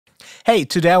Hey,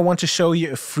 today I want to show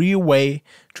you a free way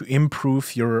to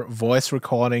improve your voice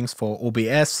recordings for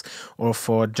OBS or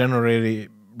for generally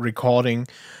recording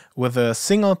with a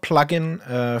single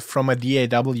plugin from a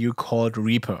DAW called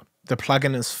Reaper. The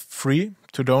plugin is free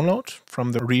to download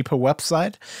from the Reaper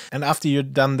website, and after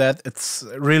you've done that, it's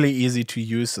really easy to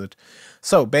use it.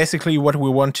 So basically what we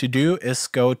want to do is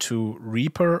go to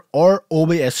Reaper or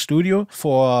OBS-Studio.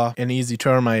 For an easy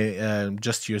term, I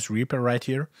just use Reaper right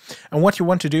here. And what you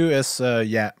want to do is,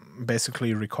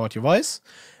 basically record your voice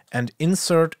and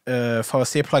insert a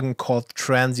VST plugin called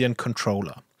Transient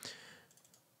Controller.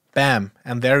 Bam,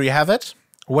 and there you have it.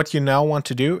 What you now want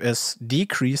to do is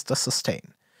decrease the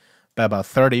sustain by about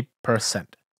 30%.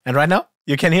 And right now,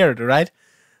 you can hear it, right?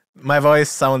 My voice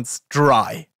sounds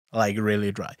dry, like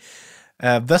really dry.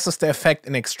 This is the effect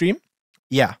in extreme.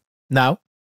 Yeah, now,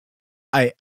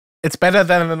 it's better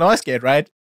than a noise gate, right?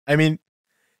 I mean,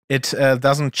 it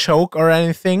doesn't choke or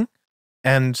anything.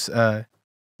 And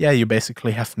yeah, you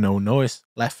basically have no noise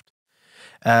left.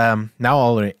 Now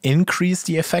I'll increase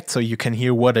the effect so you can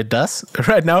hear what it does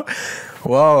right now.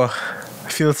 Whoa,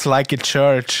 feels like a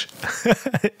church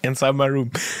inside my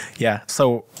room. Yeah,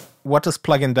 so what this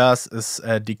plugin does is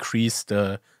decrease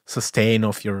the sustain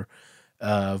of your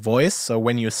voice. So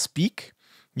when you speak,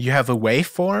 you have a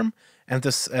waveform, and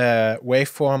this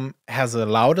waveform has a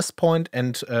loudest point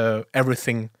and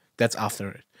everything that's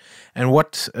after it. And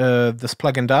what this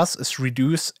plugin does is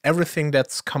reduce everything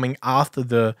that's coming after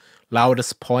the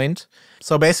loudest point.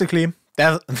 So basically,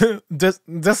 this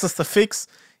is the fix.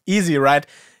 Easy, right?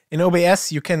 In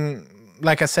OBS, you can,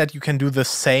 like I said, you can do the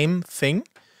same thing.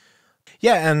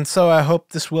 Yeah, and so I hope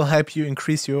this will help you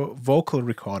increase your vocal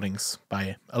recordings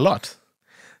by a lot.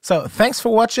 So thanks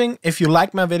for watching. If you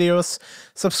like my videos,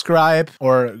 subscribe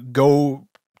or go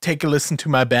take a listen to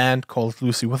my band called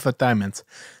Lucy with the Diamonds.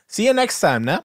 See you next time, nah?